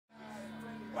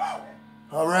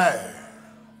All right.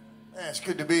 Man, it's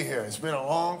good to be here. It's been a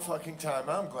long fucking time.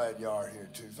 I'm glad you are here,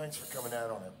 too. Thanks for coming out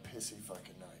on a pissy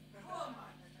fucking night.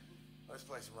 Let's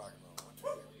play some rock and roll. One, two,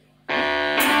 here we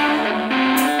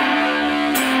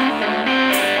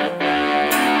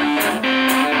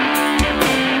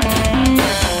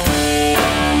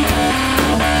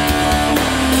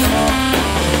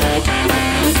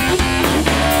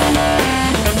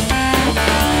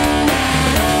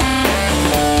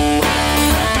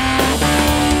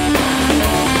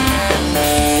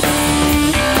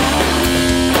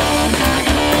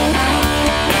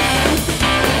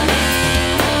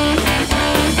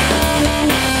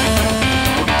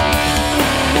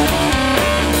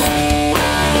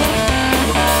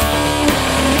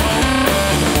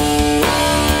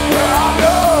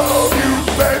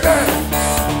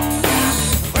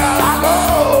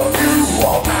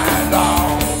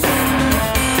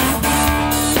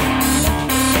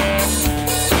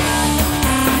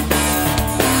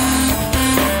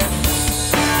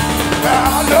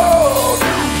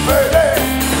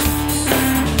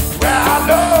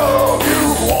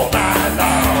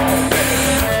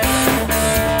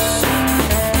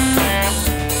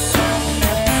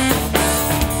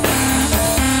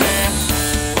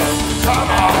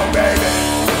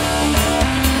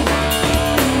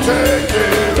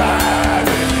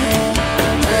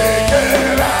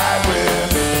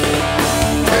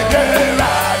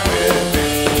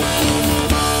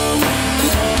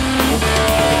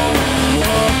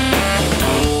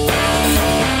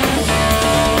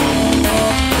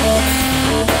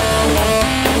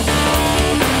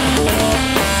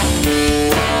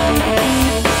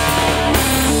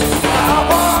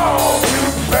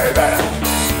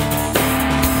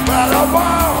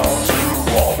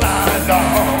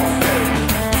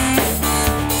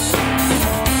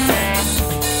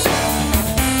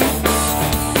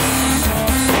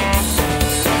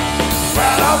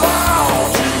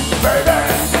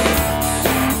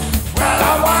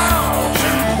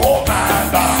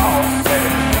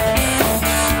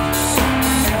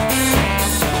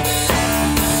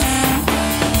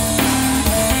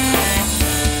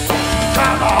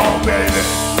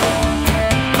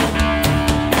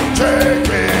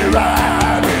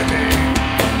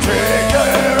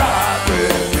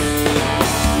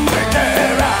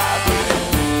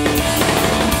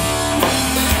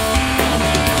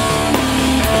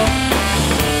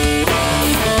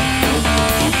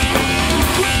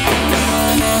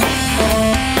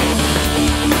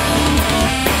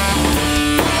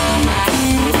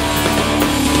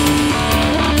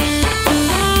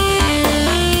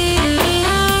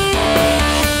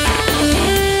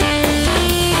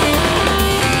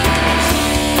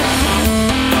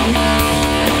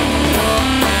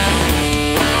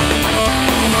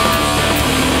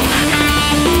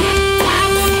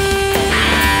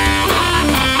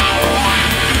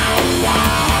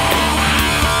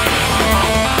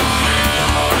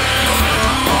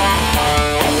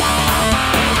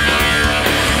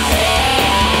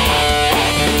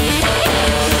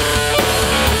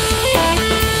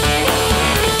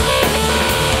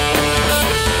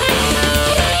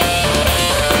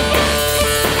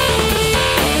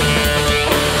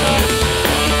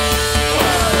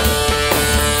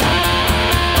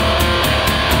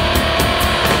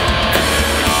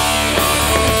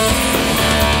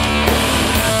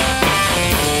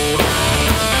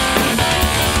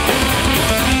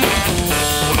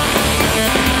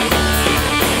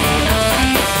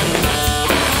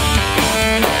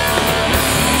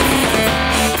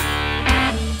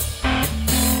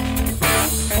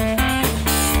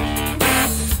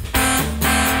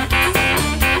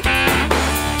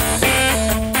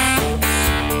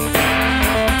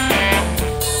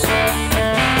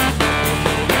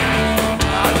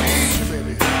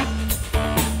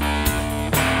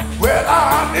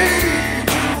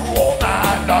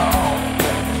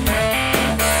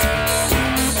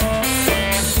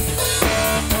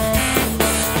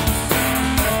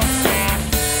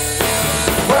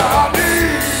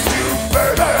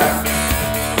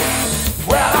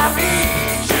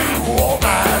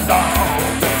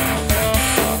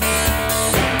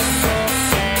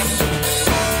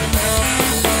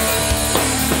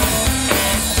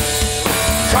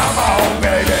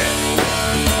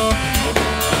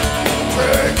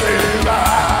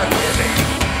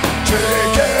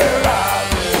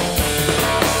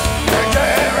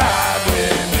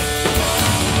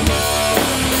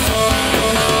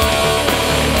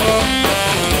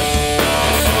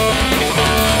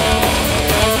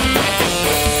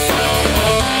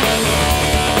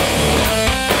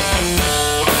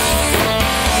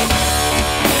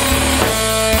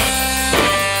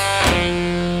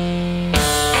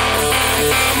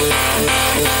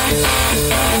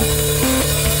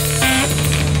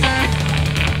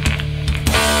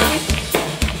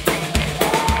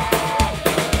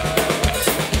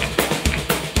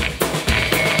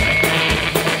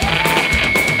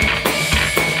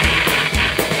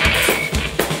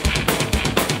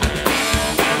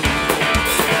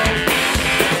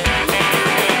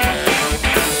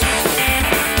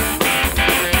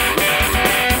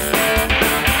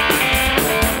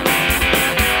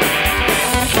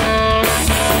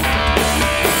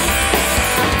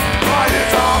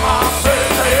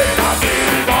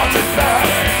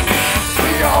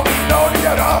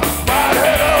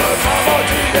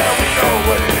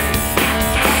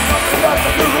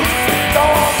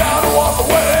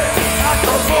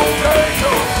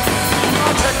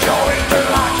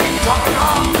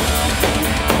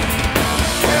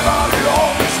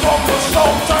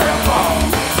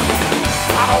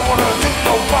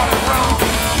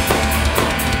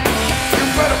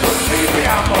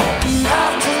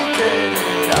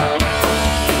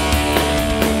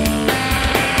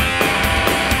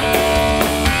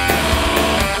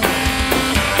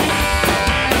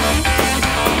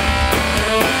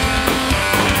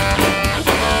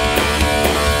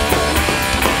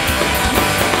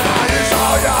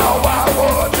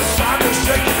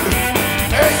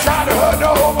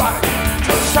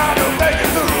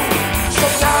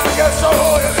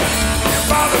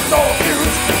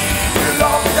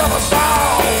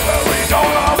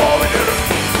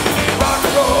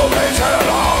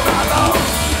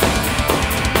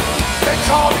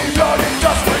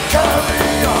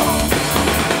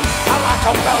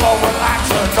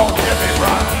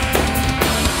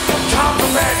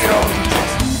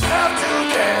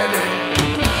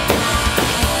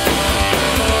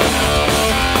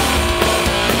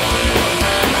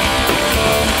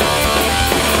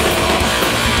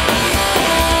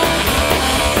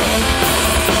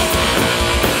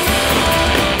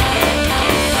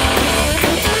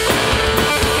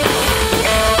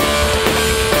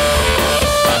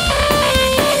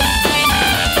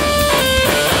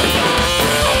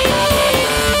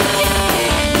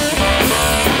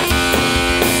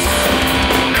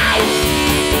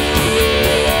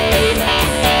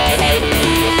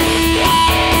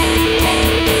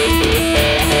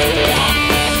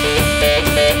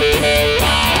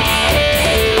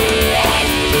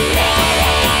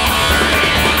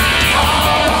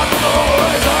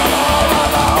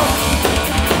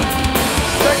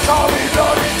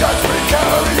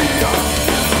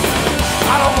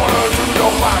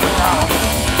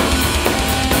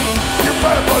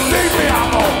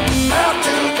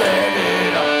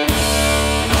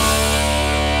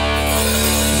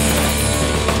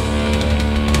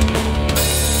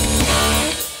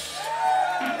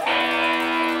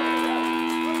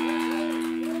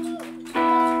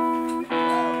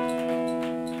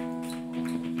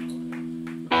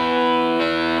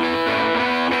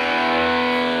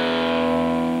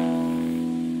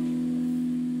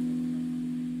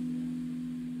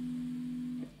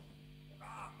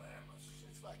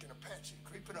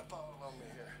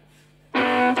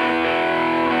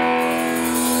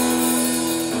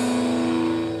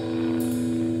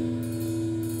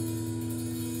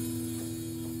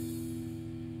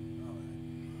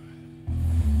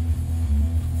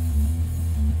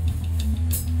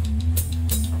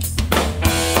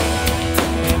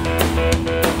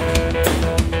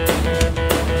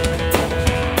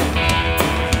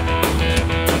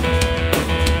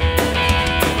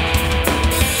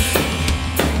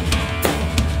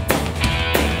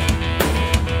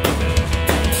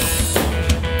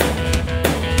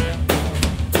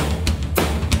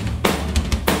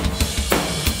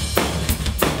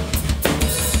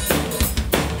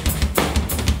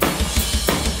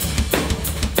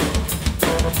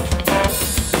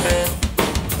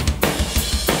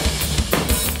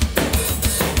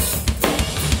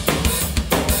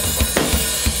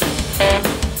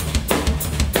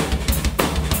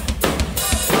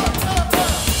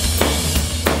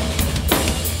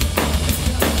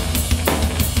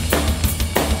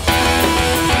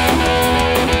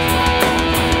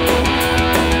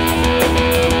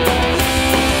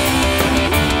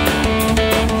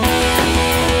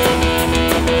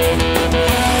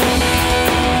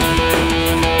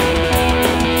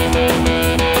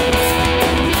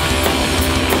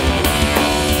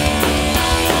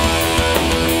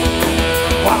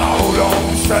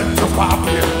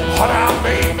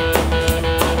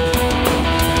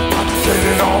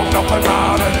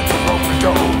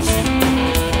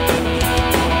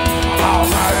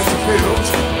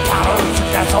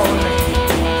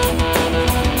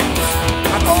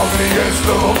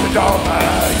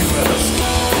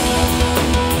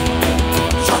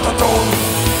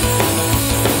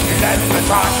in the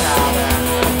dark cabin.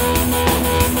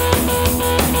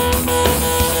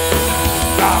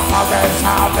 The monkeys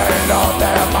have they love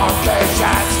their monkey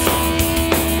shots.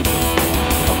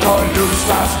 Got loose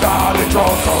last night and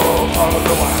drunk over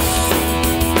the west.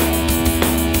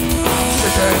 I'm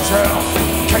sick as hell,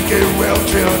 can't get well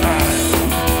tonight.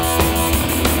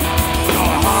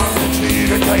 I'm hungry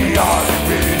to take on the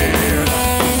beating.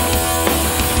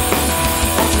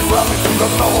 Don't you rub me through the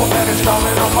floor, man, it's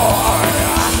coming apart.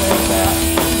 I feel that.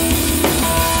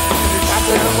 You got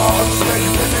to the walls, then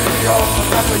you pick me up, and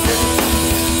that's again.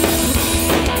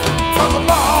 From the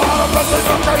bottom, but there's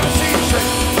no crazy shit.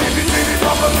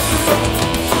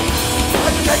 I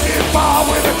can't get far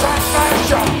with a track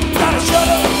smasher. Gotta shut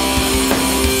up.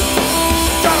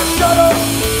 Gotta shut up.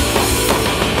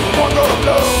 One gonna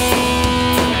blow.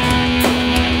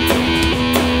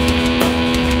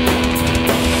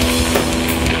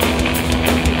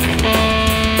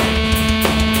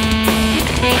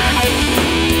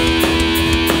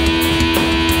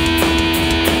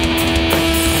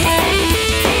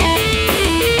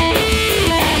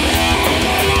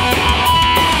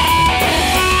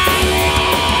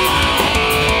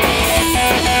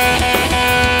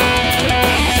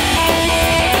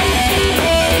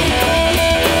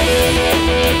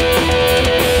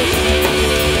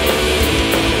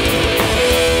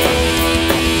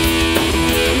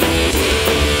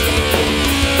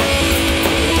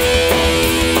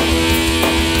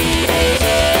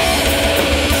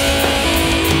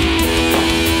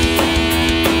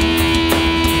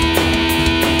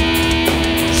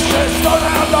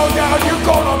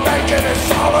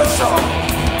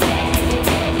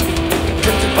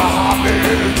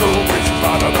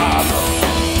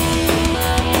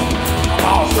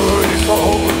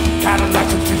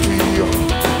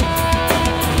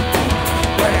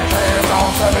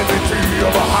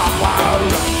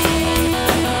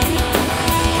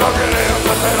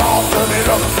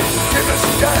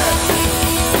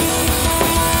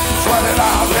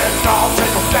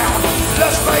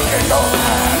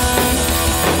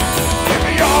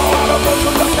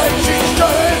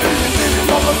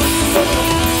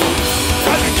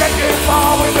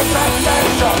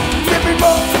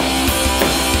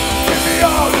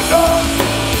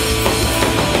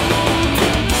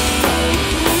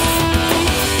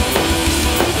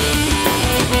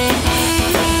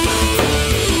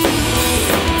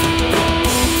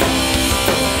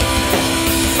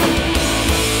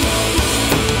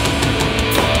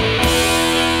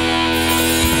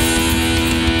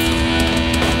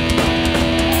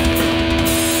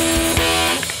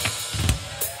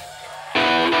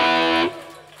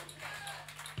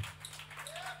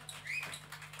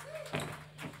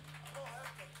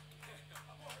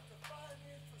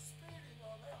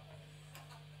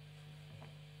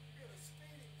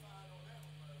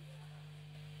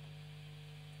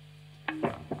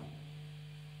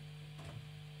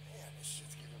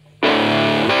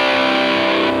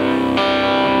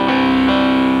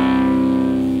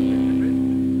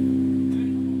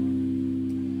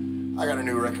 I got a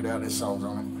new record out, this song's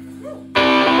on it.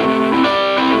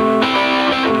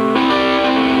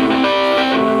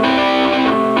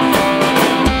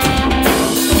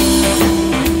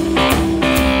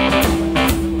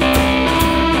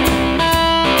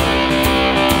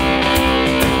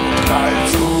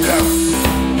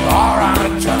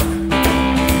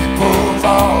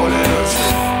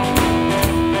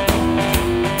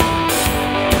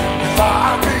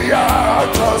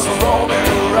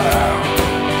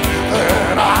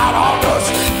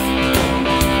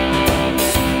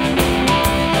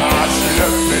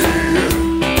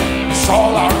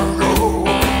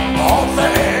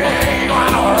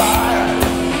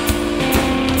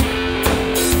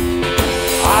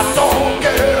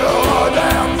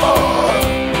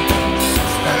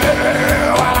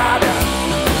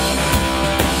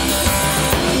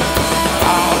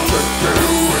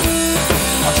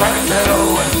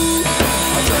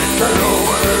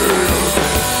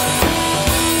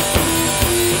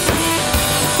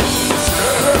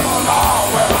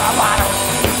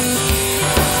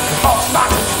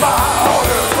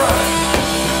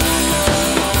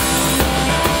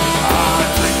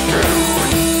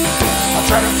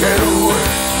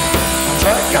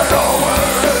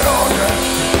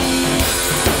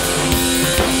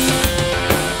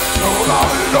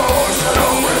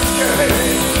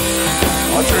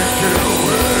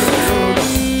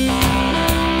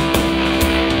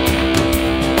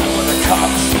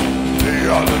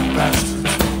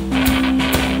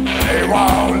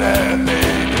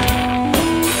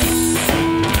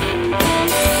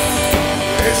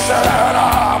 Said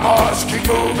I must keep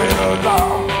moving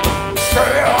along.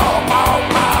 Stay up on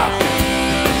my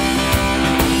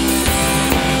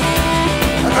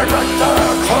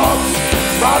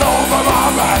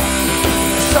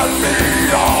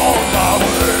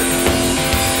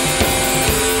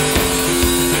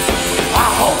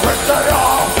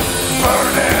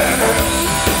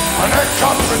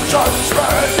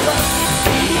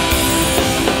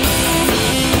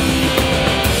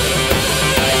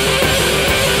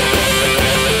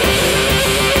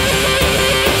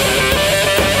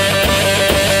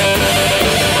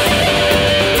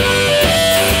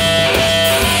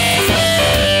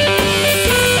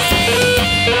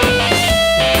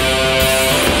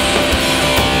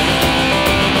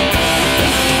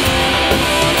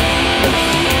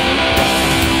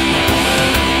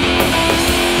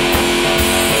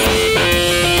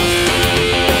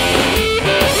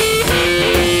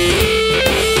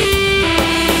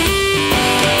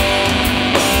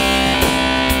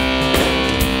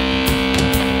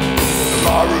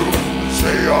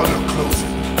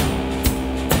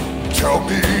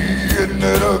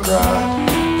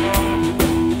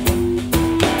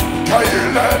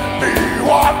lend me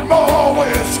one more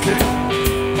whiskey?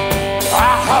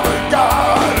 I haven't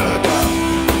got a gun.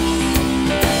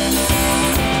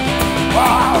 I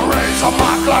raise up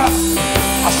my glass,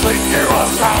 I sing you a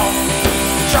song,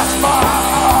 just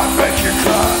might make you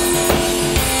cry.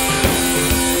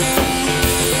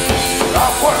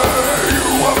 That way you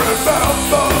will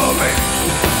remember me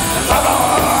until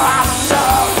I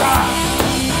shall die.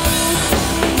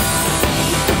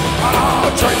 And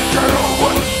I'll take it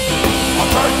away,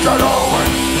 I'll take it away,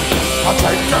 I'll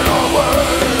take it away.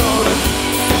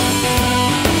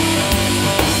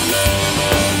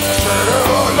 Sit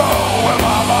alone with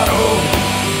my bottle,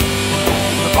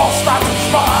 the boss starts to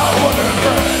smile when it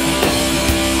rains.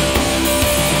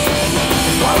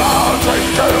 Well, I'll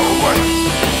take it away,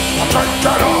 I'll take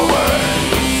it away,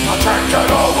 I'll take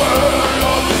it away.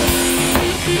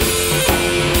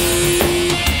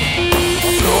 I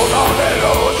flew down that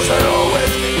old shit of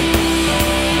whiskey,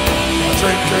 I'll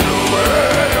take it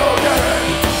away again.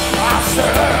 I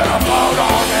said I flew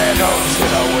down that old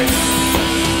shit of whiskey,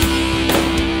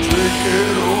 take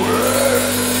it away.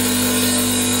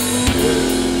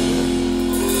 Yeah.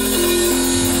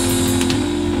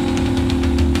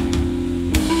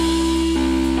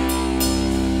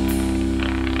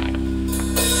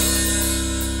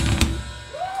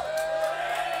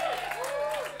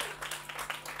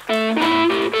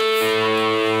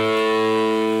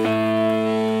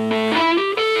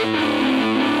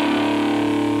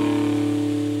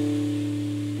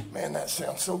 Man, that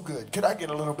sounds so good. Could I get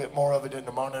a little bit more of it in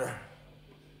the monitor?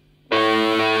 Be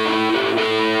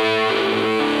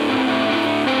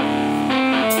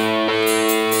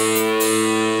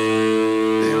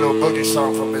a little boogie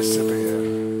song from Mississippi here.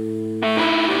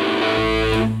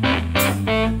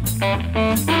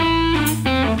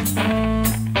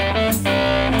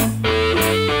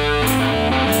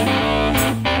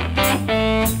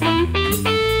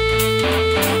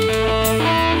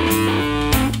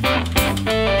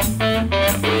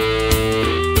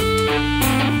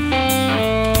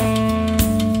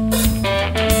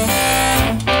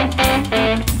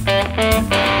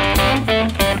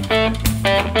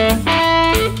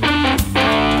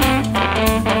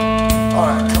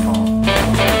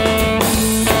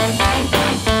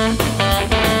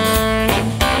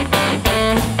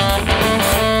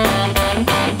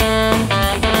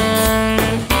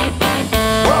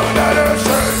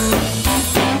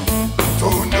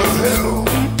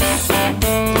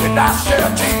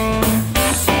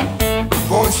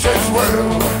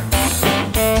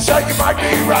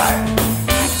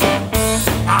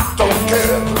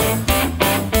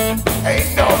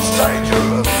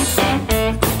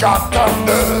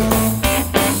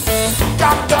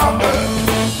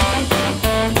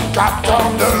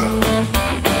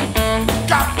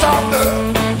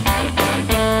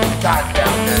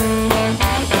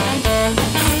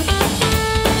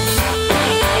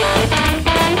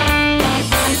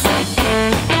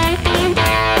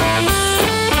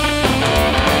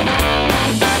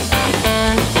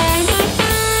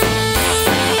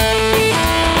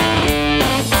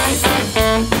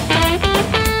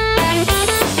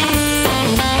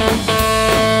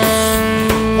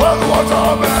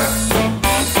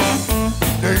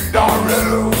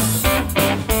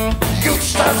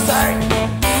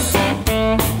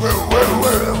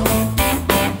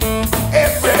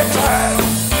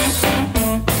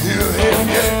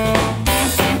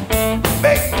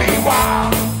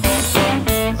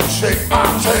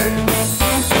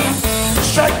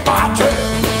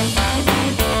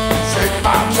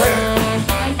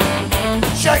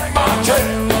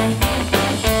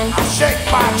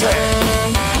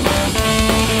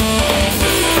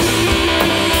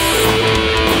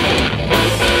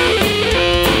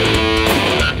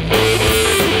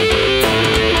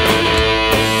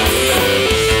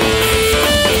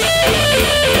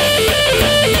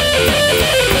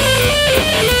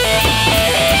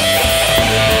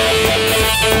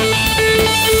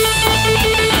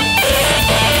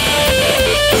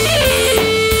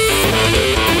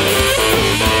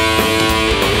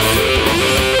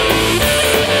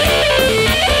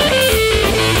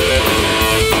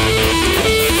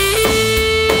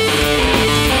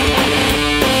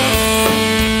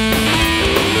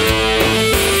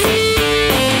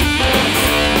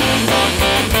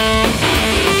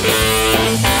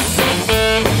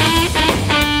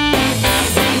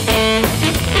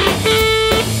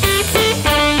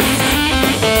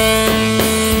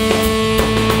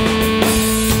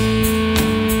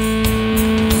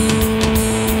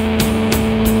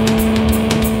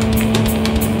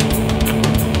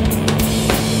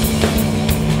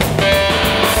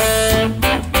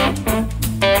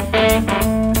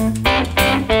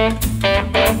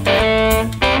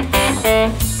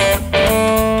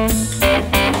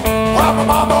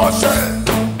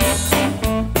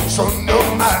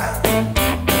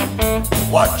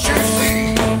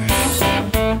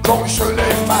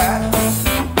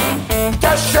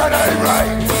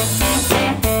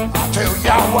 right. I'll tell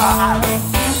ya why.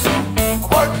 I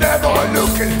was never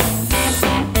looking.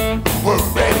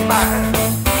 Worried mind.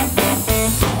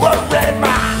 Worried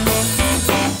mind.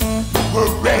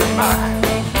 Worried mind.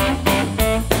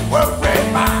 Worried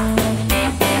mind.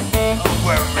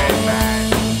 Worried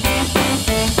mind.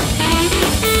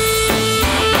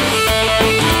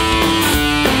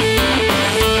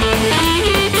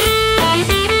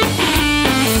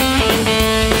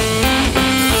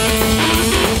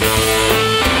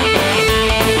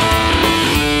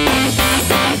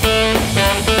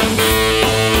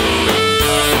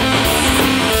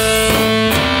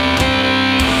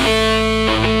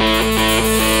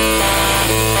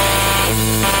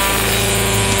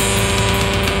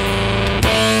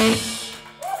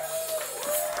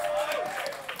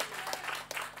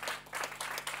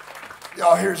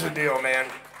 Y'all, here's the deal, man.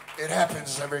 It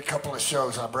happens every couple of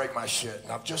shows. I break my shit,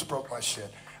 and I've just broke my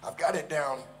shit. I've got it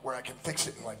down where I can fix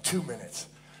it in like 2 minutes.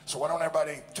 So why don't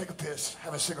everybody take a piss,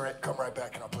 have a cigarette, come right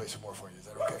back, and I'll play some more for you. Is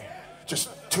that okay? Just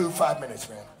 5 minutes,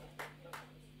 man.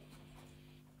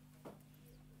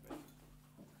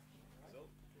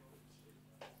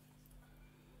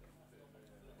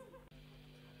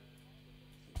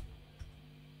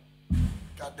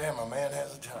 God damn, a man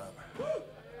has a time.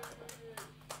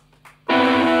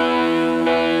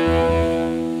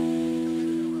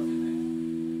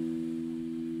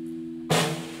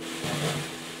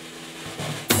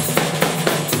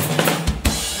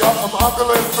 I'm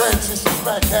Uncle and Friends, this is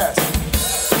Mat Gaz.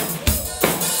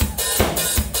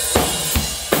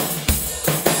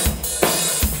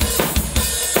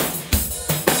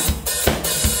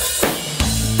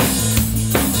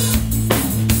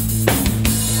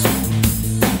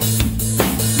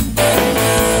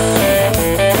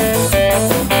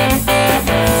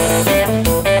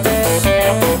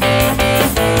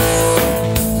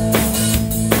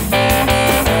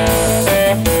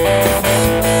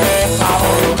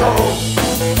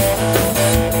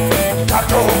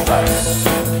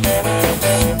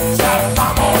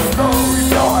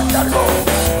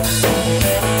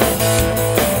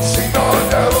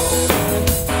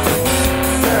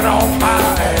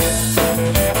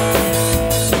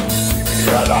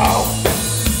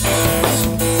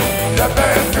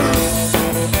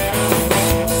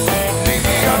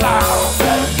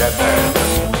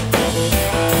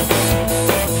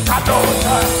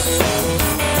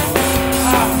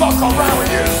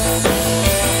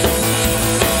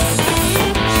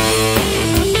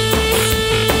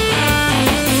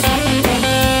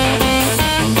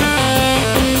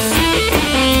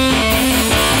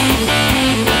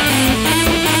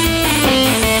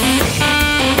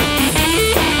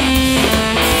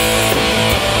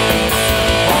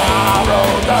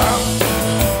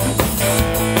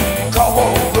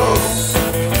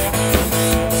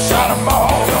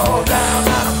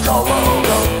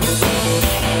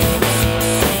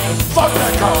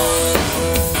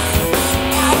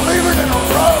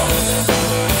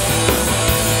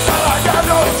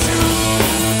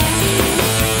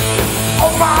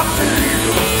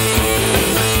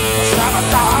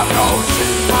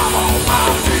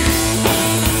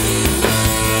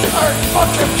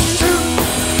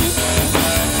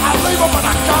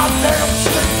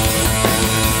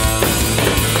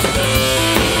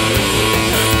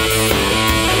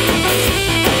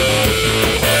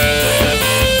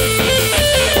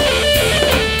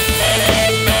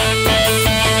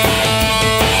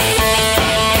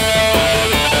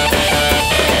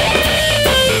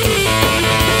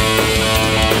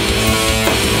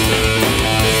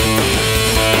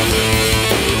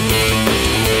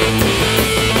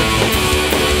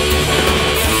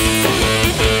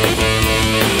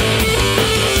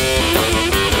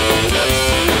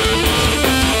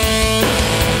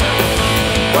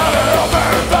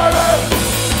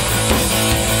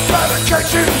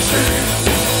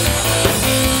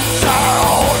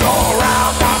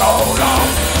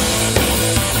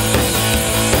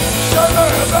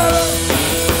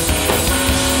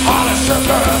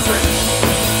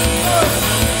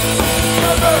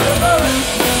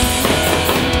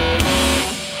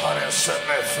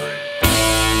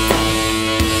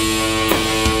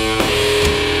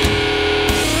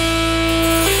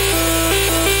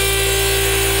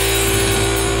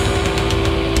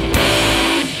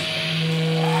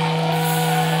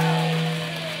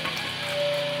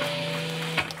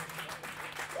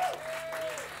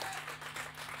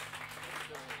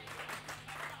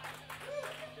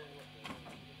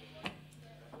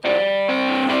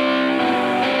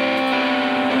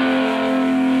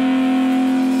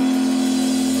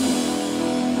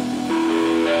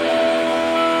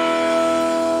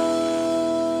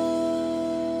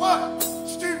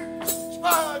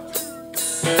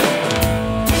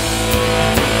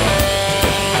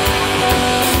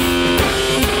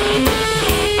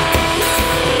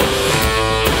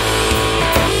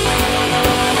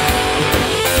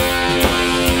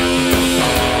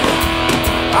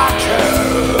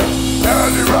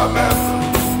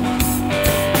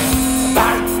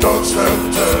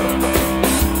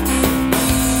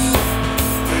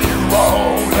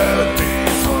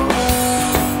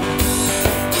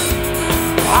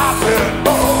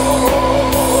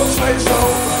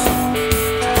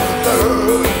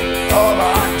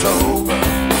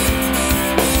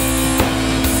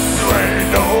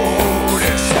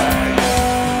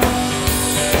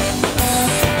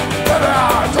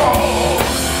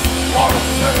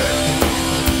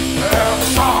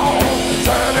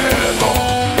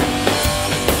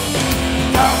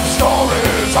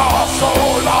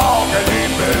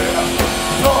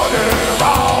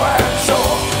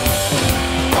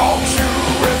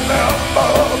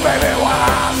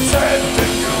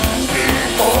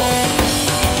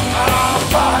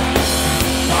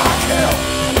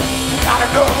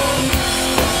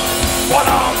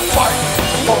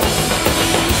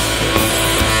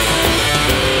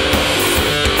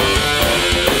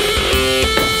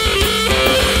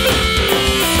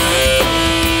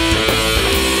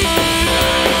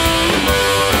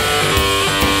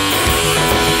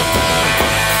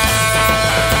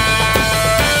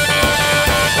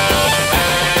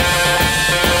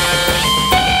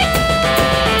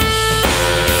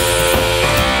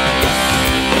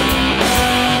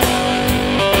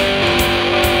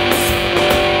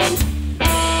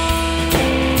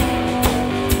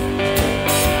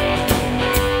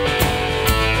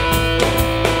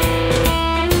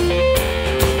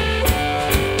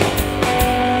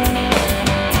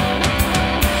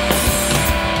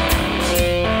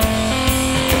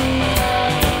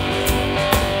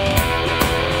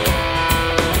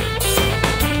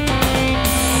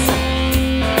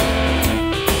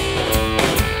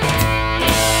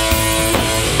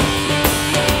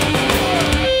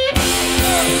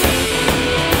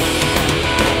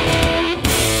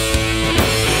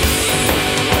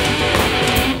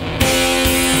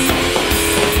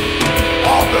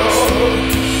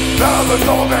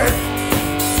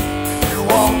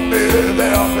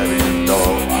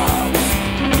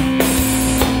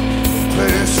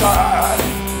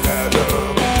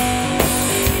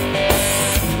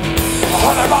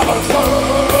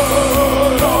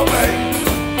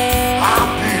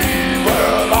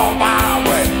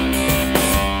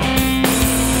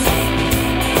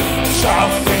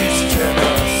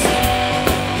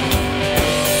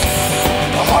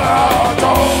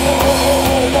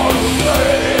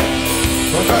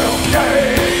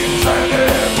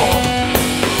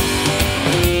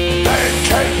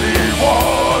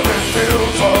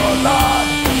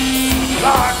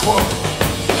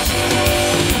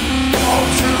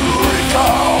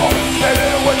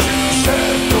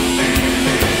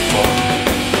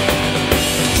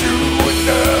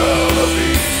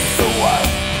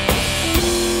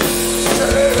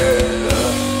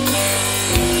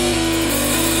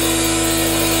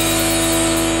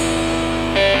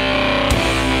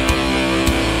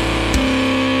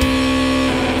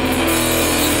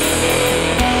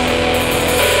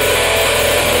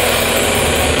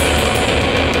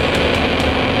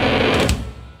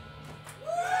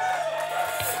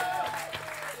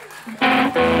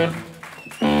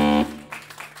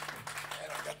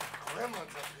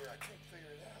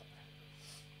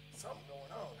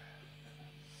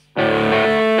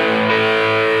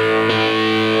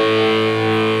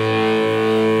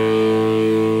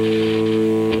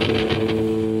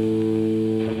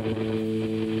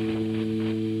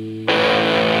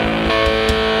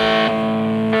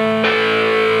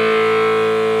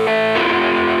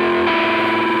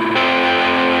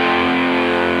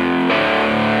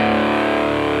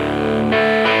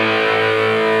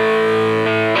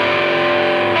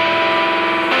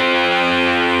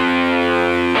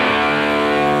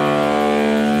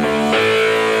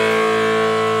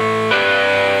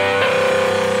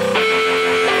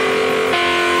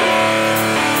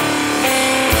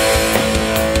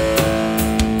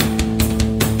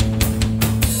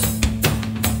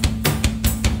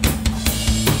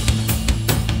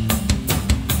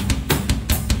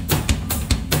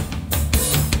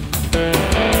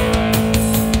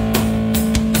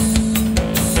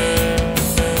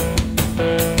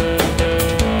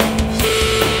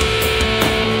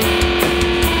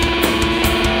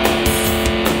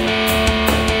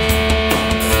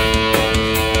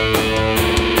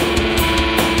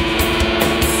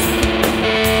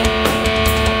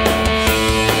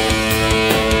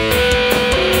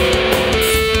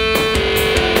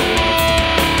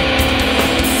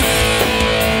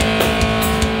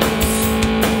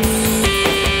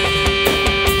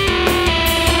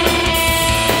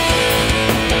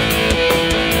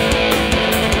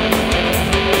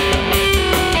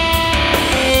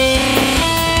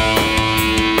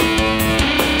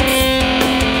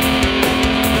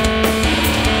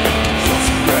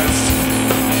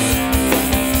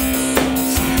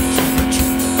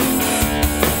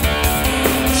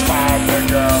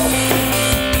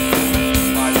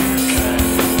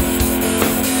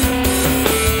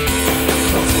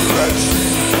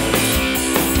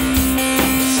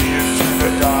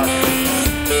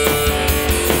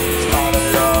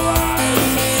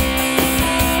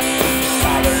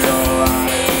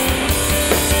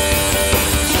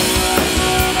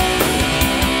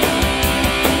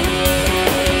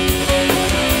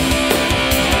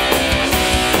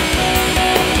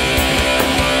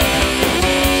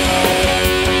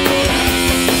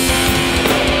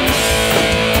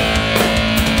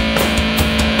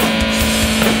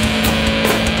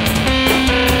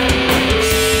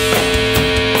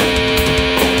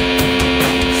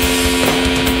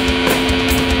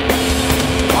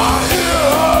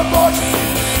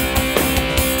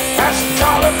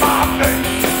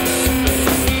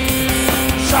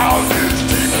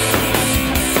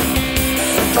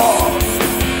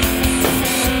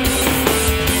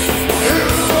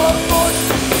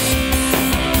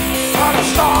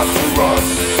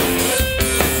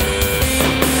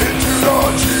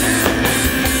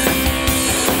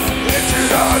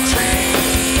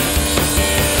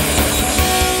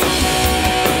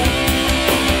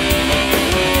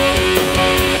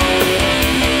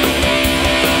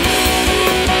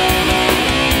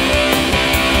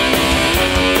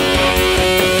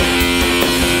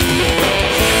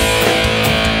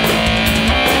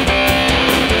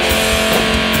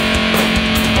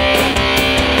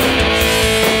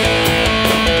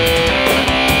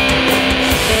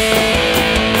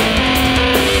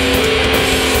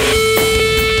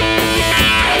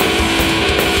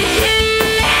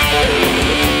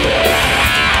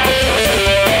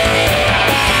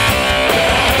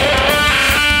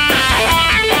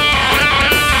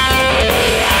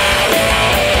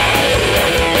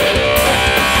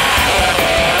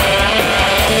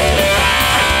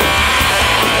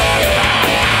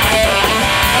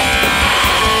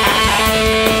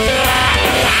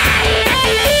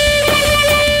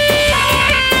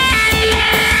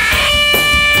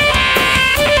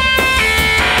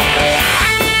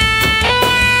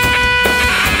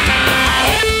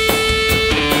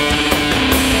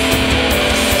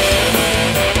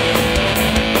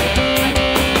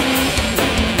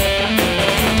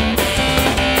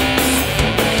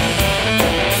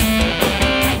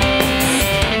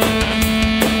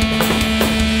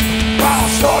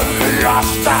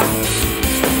 stop,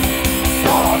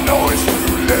 but I know it's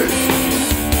too late.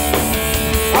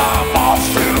 I'm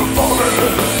lost in a falling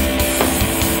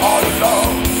all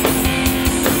alone.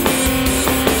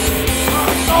 I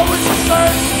know it's the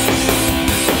same.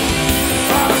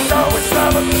 I know it's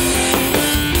never.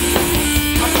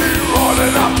 I keep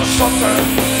running after something.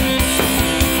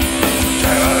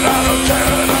 10 out of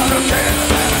 10 out of 10.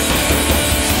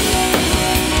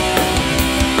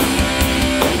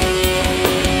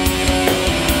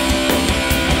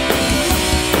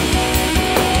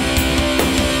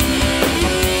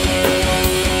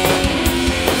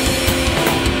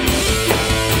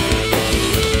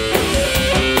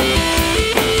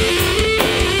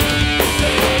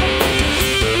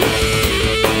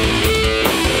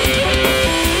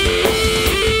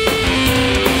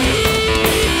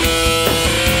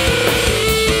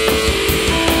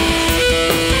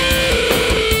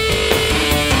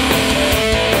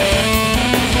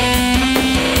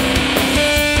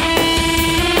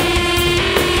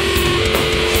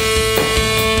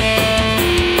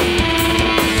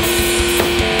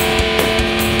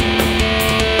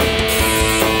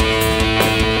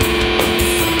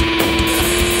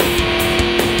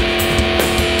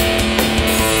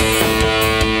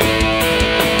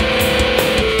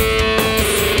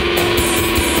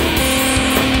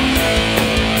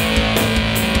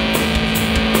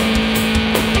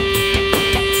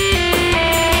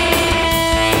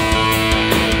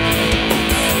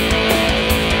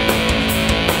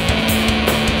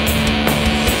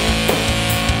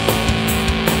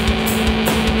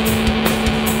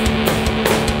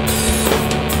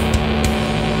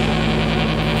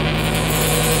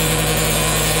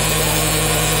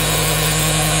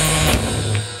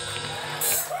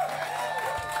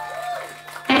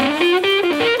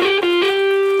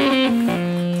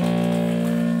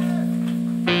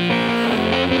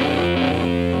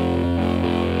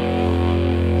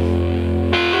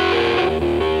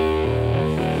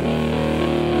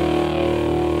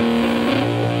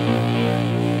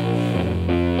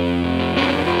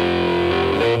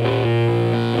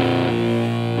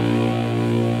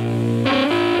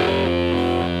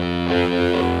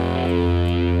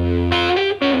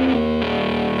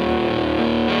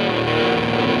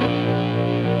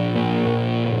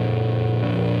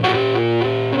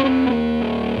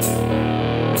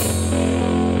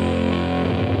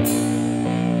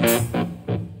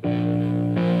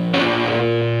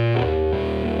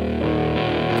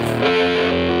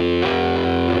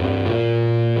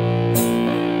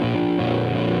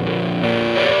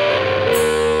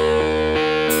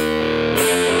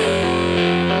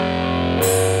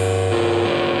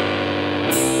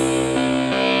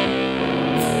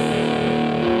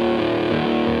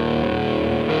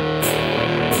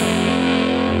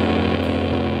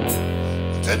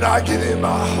 Didn't I give him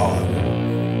my heart?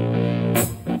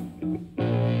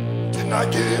 Didn't I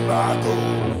give him my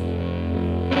gold?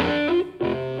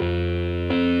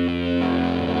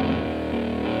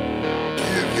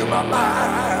 Give you my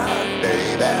mind,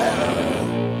 baby.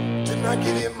 Didn't I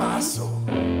give him my soul?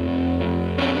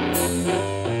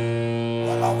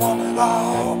 Well, I want it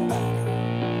all back.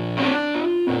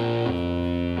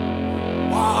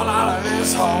 While out of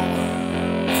this home,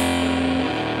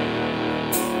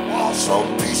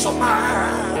 some peace of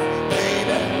mind,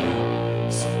 baby,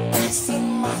 some peace in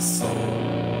my soul.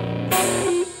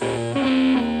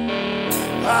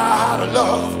 I had a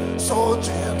love so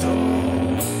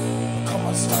gentle,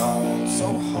 comes down so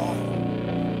hard.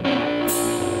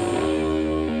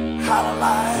 Had a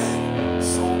light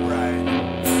so bright,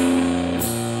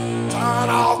 turn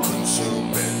all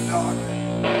consuming darkness.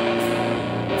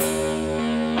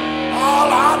 All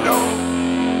I know.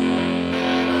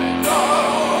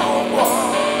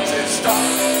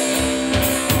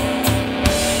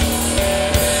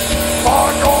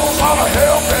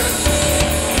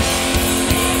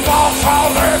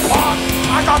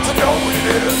 I got to know what it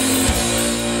is.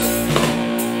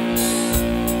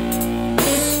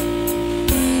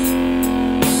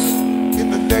 In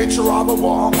the nature of a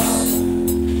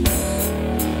woman,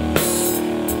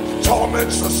 it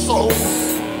torments the soul of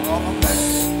a man.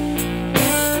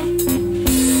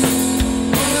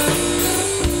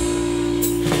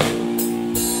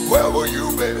 Where were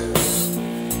you, baby?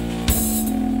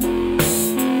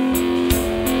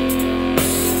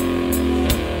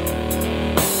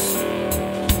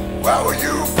 Where were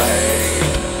you, babe?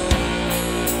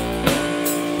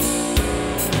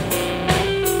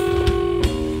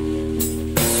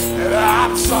 And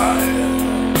outside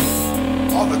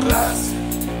on the glass,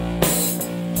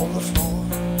 on the floor,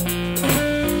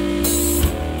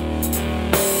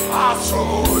 I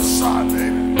saw a sign,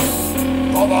 baby,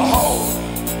 of a hole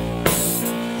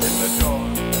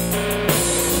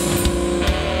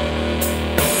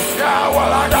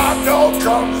well, I got no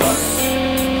comfort.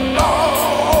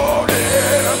 Alone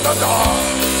in the dark.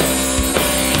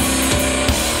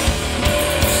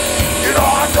 You know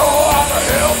I go out to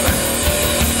help me.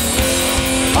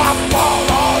 I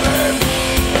fall on it.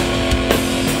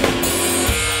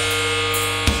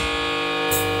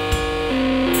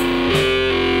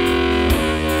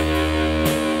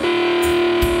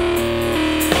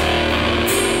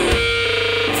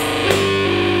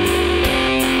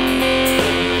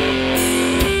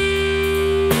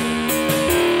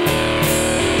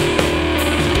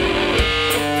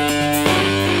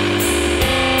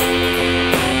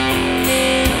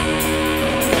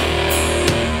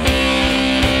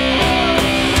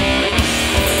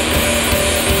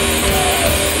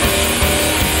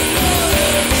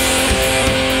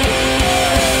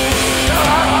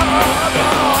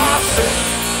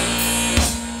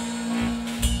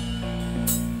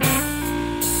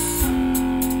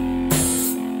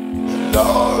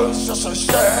 Love's just a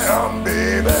sham,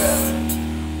 baby.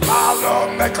 My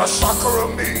love make a sucker of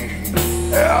me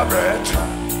every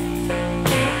time.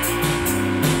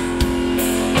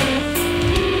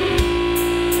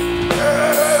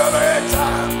 Every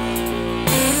time.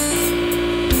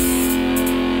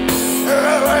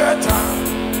 Every time.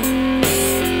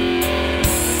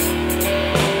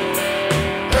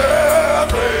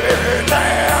 Every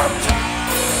damn time.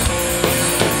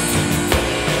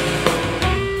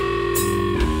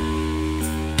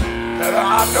 I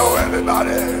know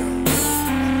everybody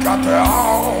got their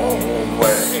own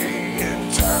way in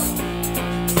town.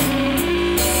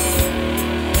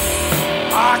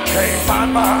 I can't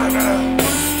find mine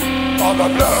for the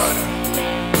blood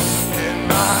in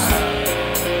mine.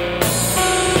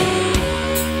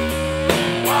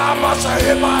 I must have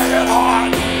hit my head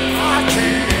hard. I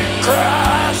keep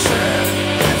crashing.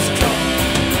 It's coming.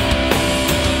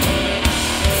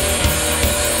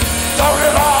 Don't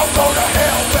it all go to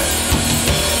hell with?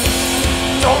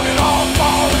 Don't it all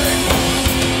fall in?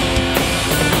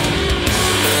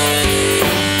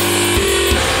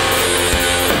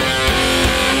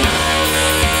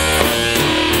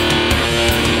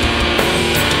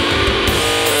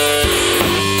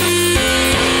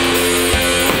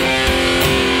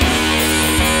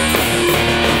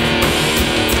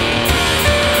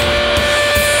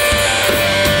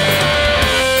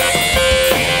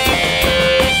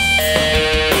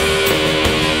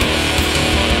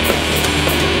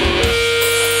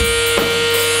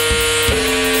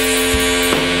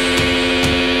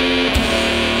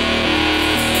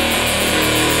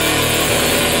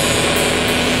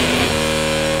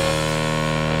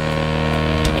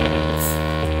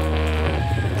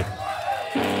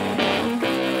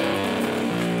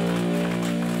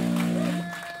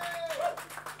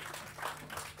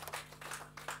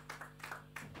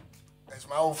 As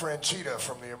my old friend Cheetah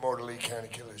from the immortal Lee County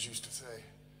Killers used to say,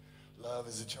 love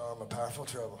is a charm of powerful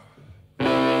trouble. We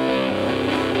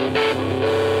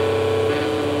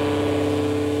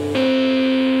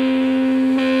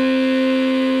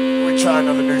try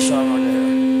another new song on here.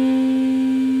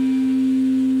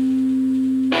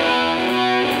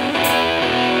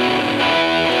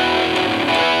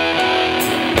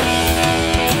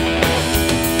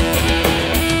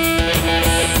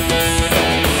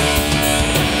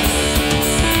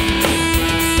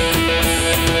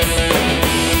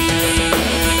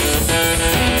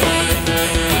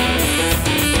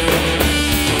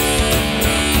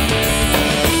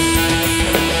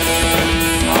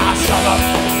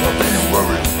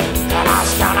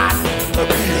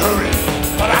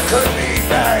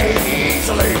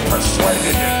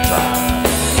 Persuaded and try.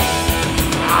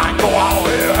 I go all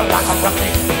in like a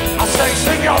rookie. I say,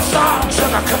 sing your song,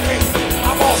 sugar cookie.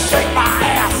 I'm gonna shake my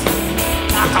ass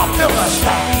like a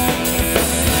Philistine.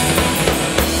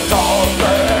 Don't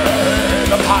be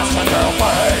the passenger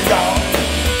way out.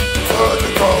 Good to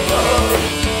go there.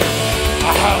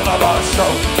 A hell of a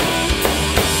show.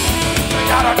 We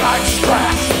got a nice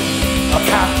dress, a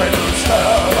captain who's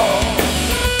hello.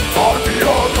 Ought to be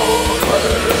your good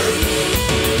way.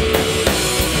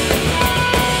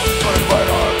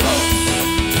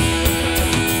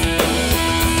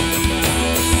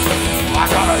 I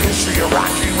got a history of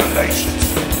rocky relations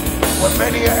with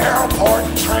many an airport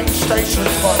and train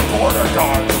stations, but border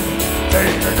guards, they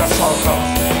did the circle.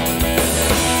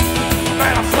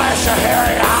 Man, a flash of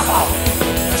hairy eyeball,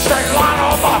 and say line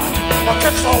them up. But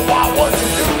get so wild, what you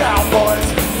do now, boys?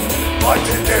 What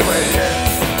you doing here?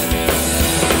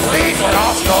 Please let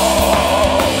us go.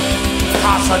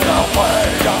 Casa del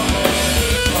Fuego,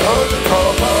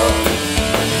 undercover,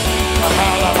 a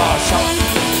hell of a show.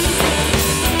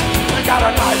 Got a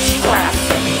nice dress,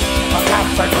 a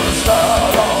captain who's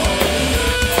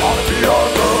on to be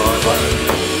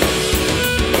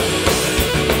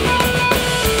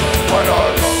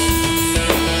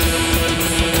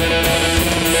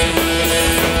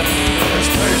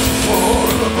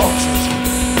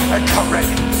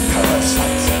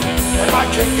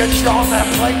get you on that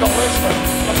plane to Lisbon.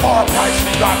 The poor price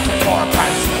you got the poor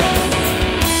price.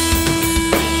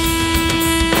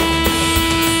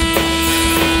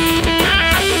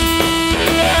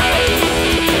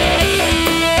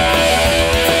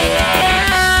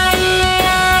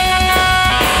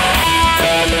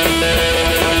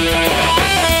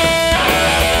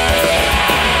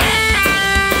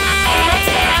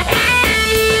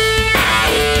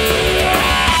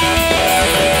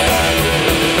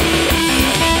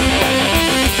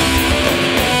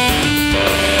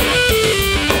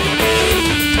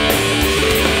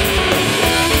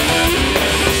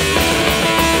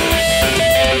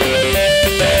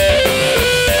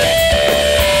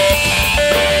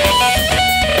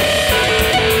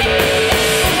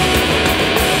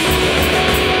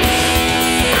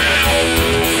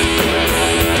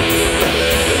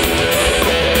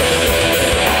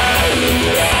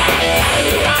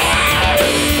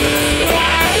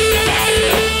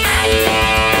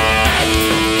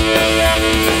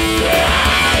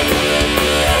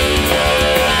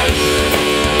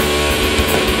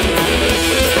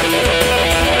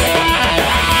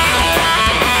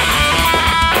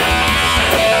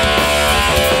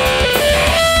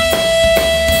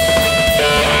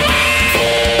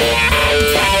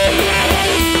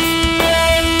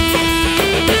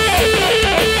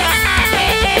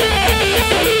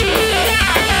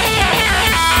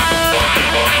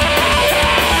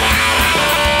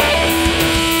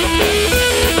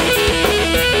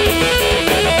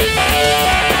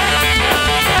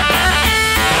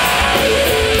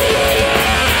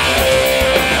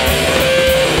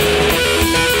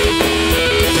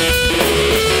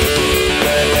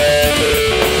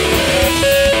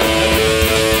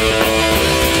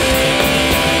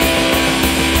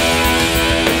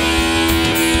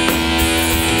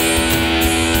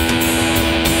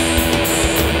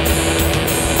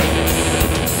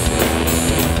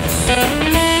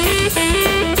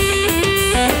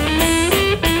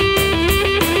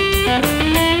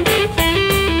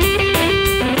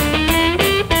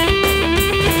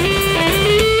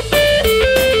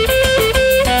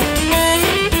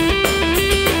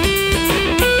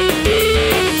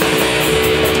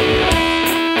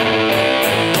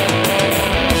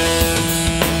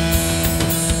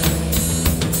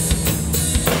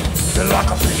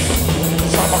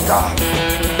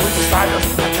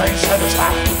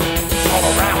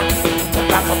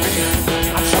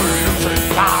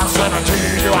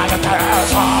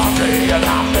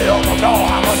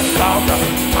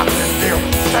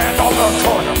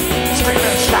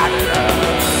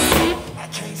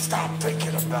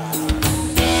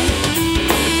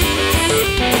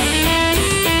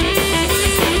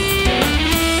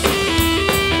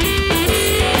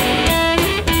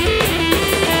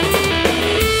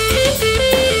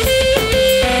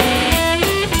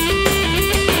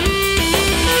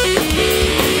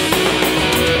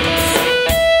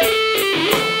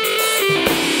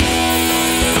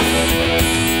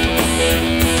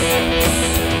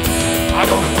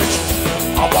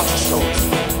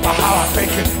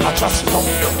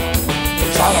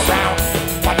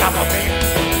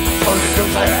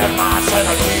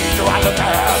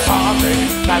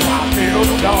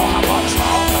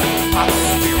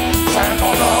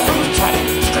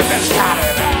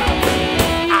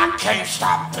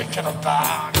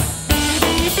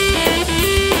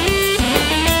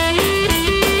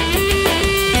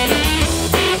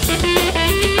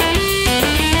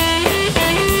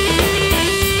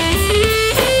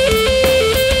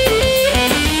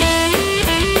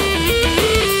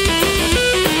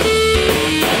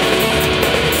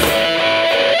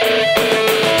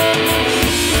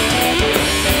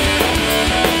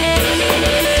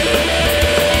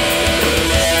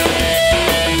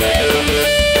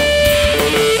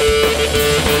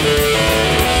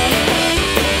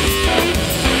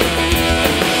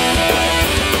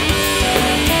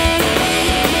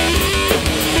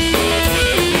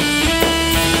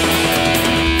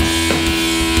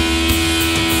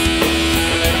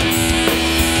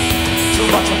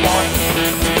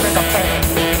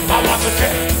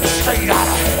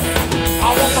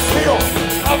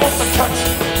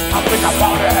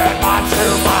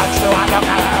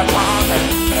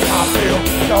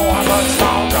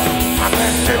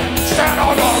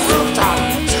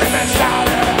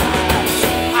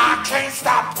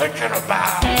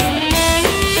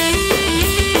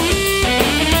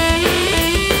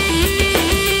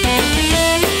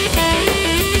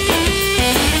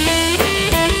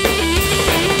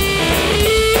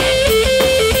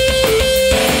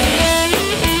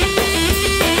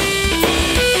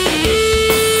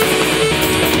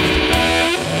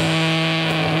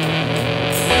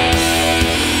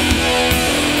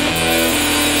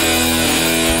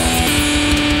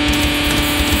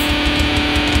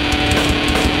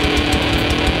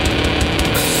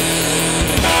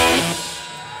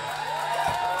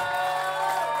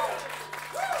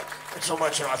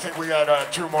 much. I think we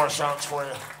got 2 more songs for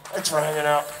you. Thanks for hanging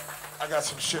out. I got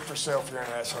some shit for sale for you and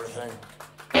that sort of thing.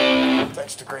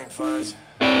 Thanks to Green Fuzz.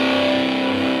 I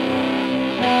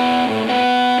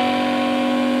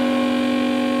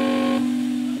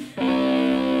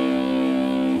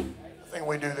think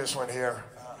we do this one here.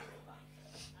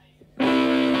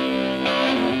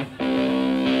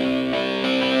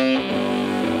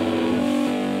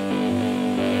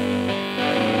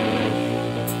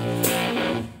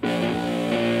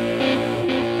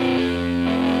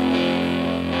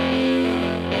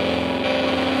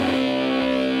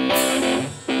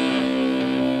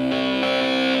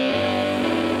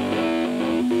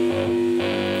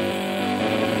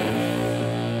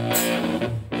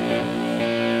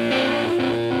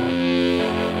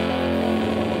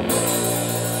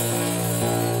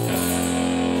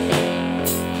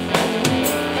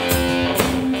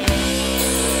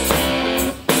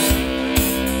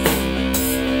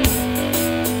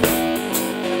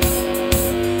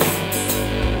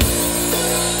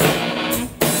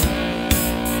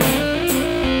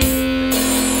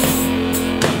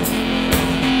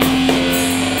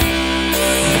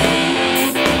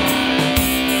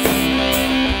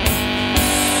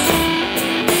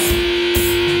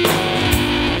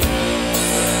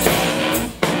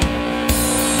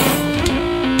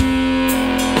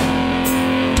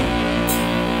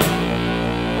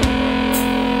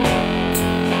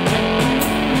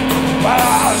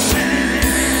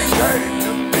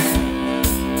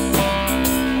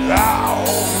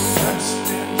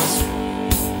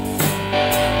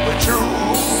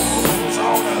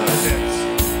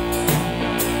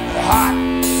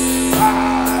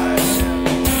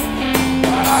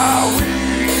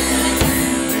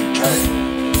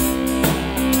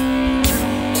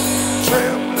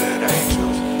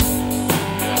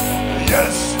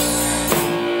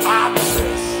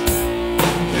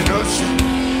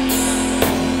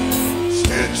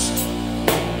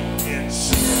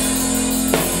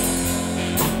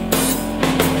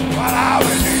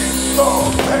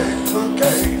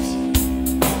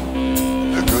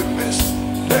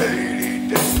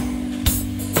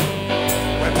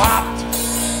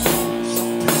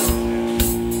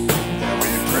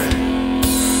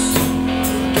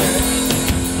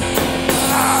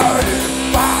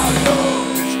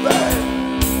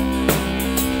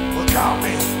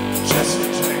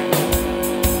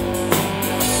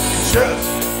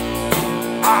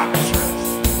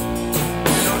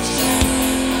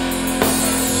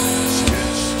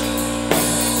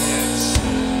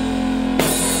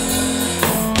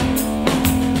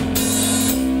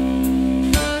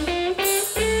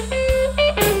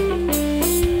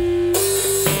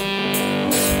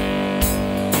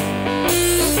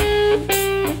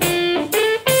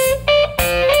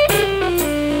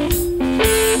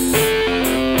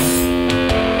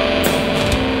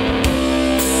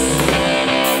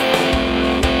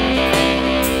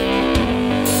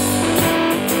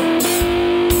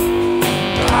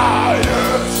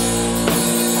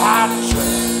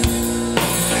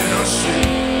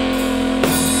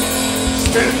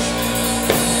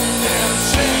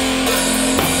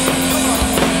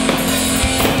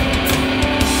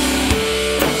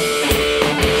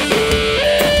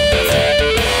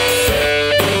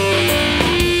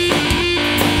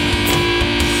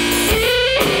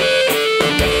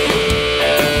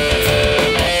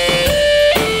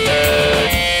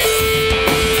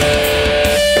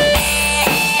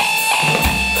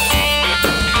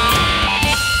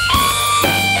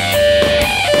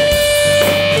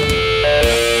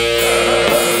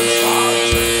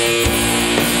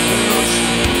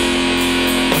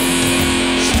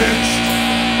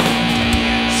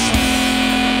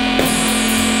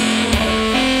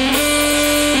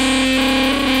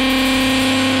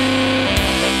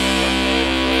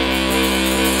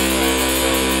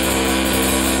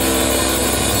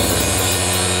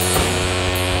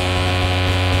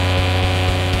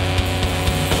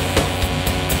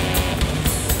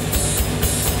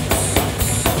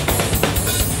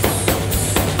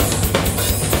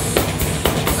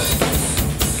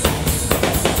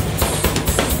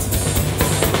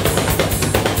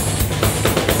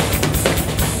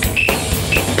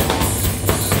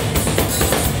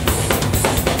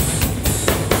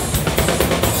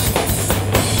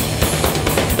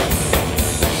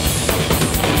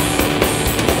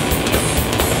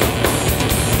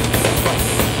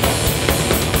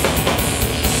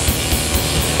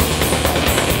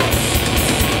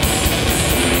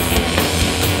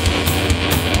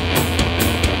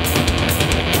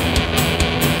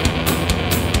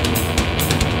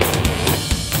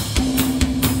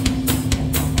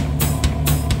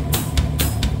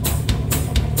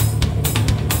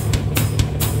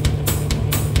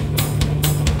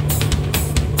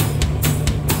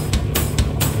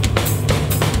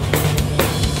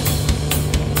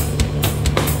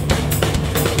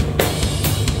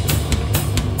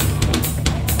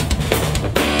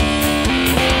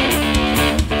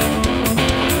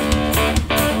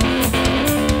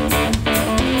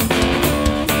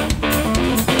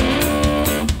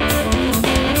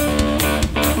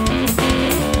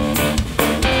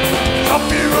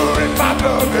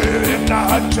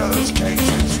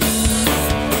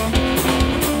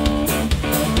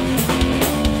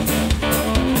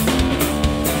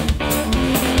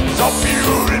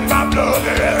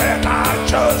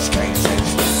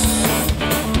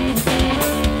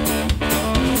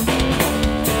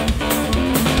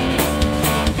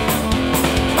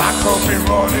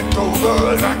 bent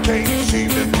over and I can't seem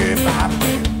to get my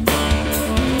feet.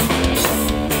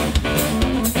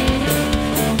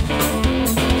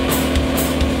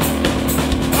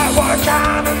 What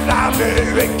kind of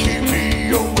nightmare that keep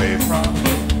me away from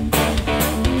you?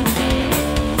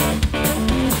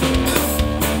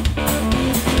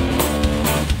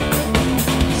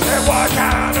 Say what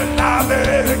kind of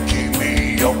nightmare that keep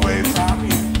me away from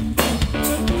you?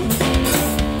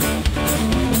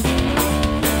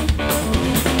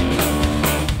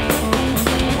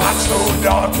 I'm so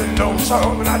dark and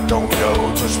lonesome and I don't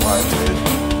know just what to do.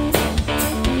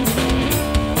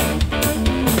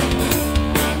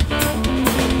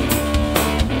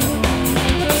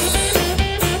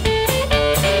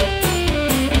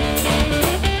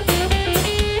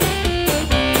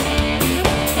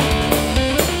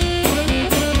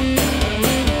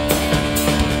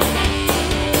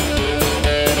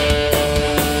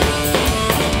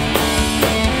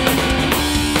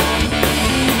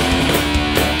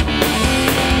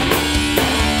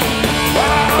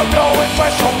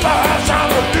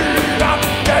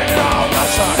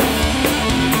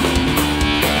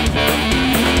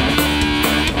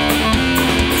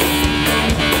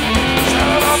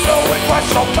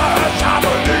 So much I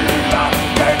believe I'm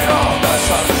taking all the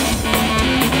sun.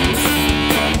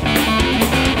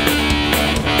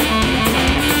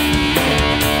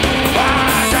 I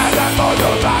got that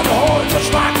motor by the horn just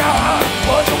like I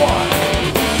was the one.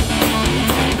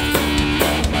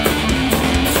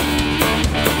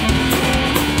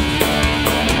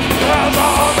 There's a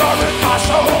hunger in my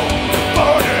soul,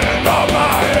 burning up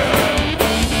my head.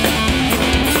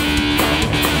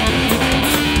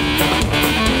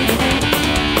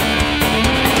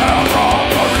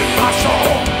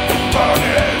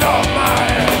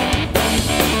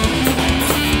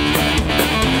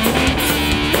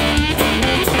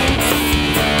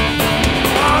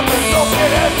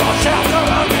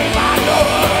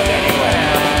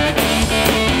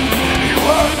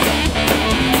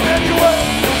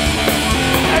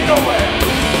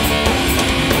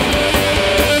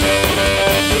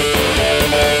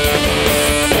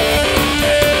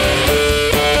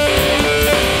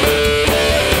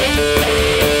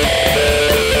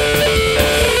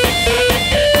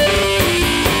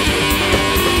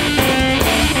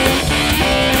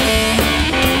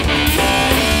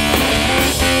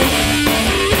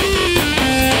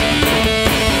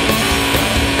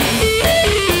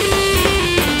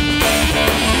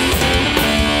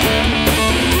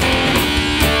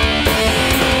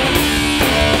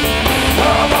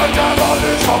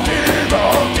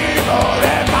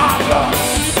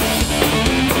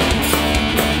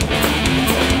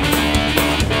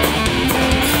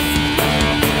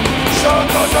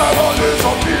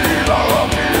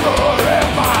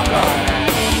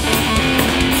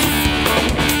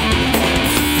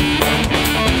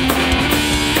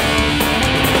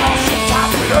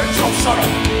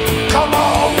 Come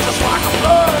on, just like a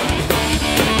blood,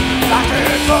 like a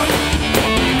blood,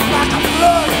 like a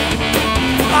blood,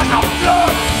 like a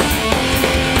blood.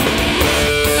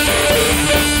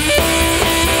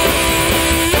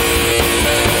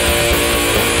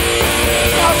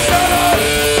 I'm shut up,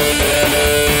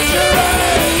 you're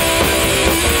ready,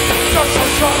 just a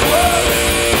strong word.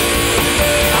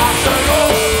 I said, oh,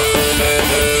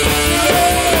 you're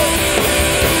ready,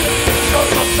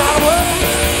 just a strong word.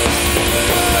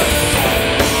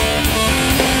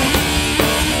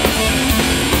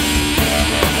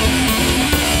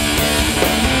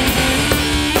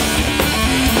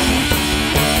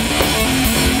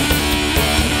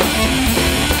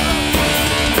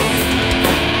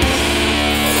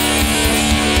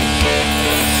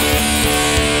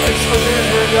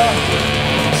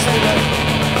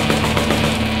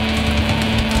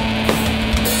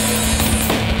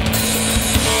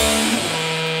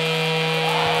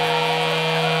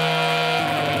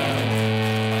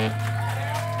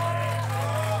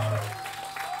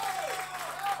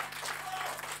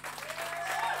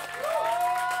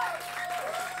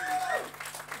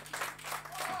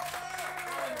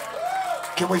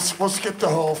 We'll skip the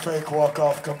whole fake walk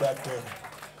off, come back to it.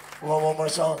 One more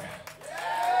song.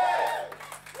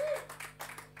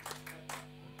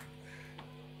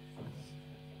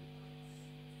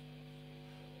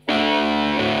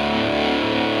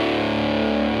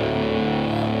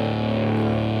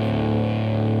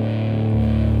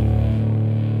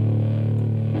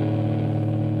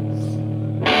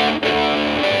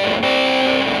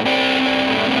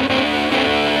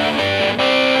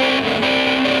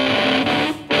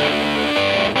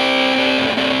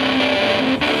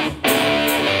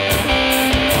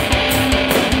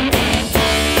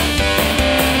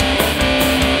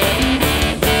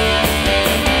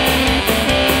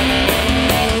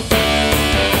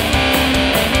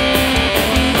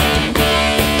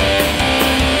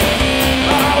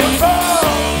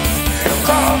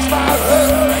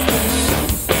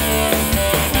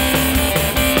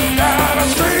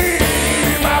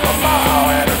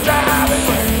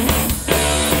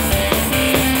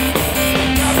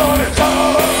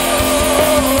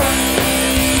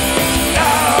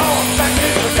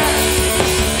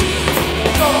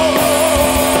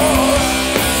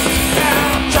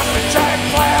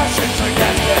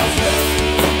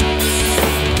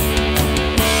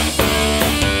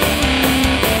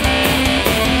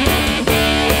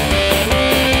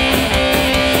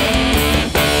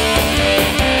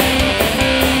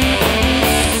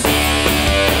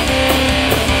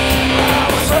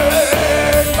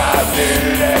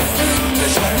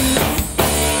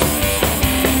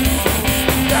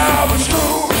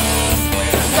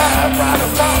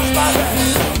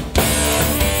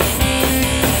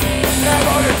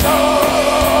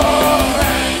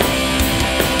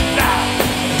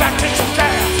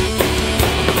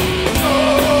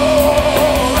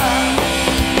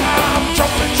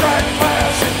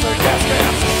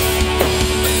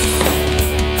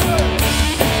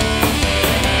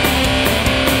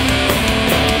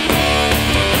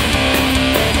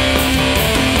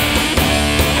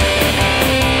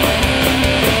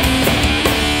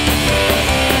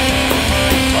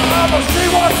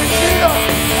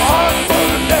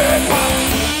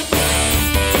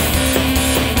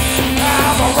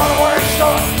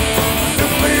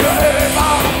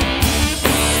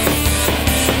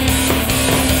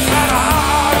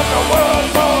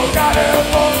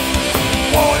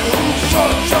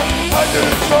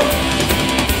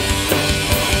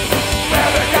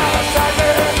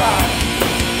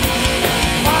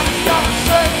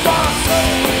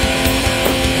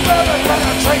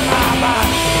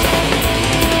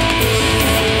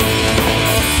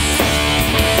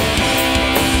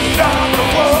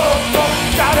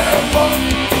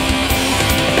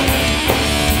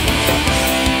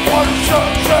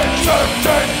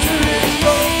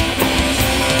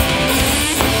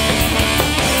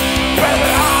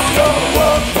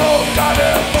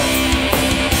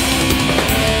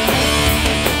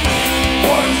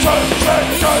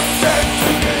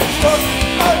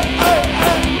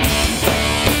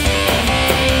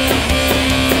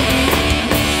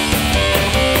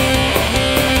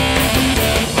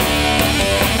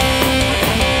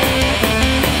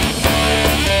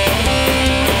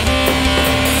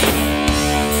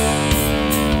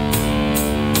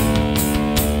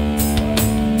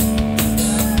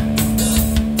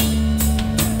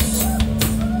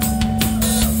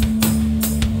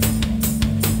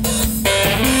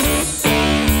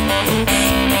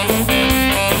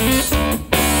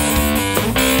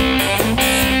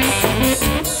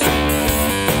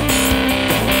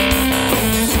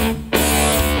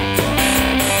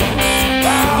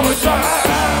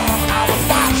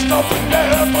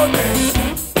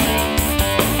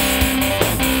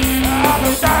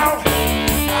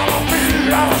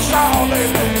 that's all they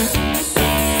did.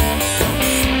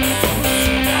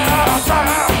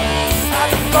 At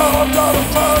the door of the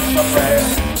first of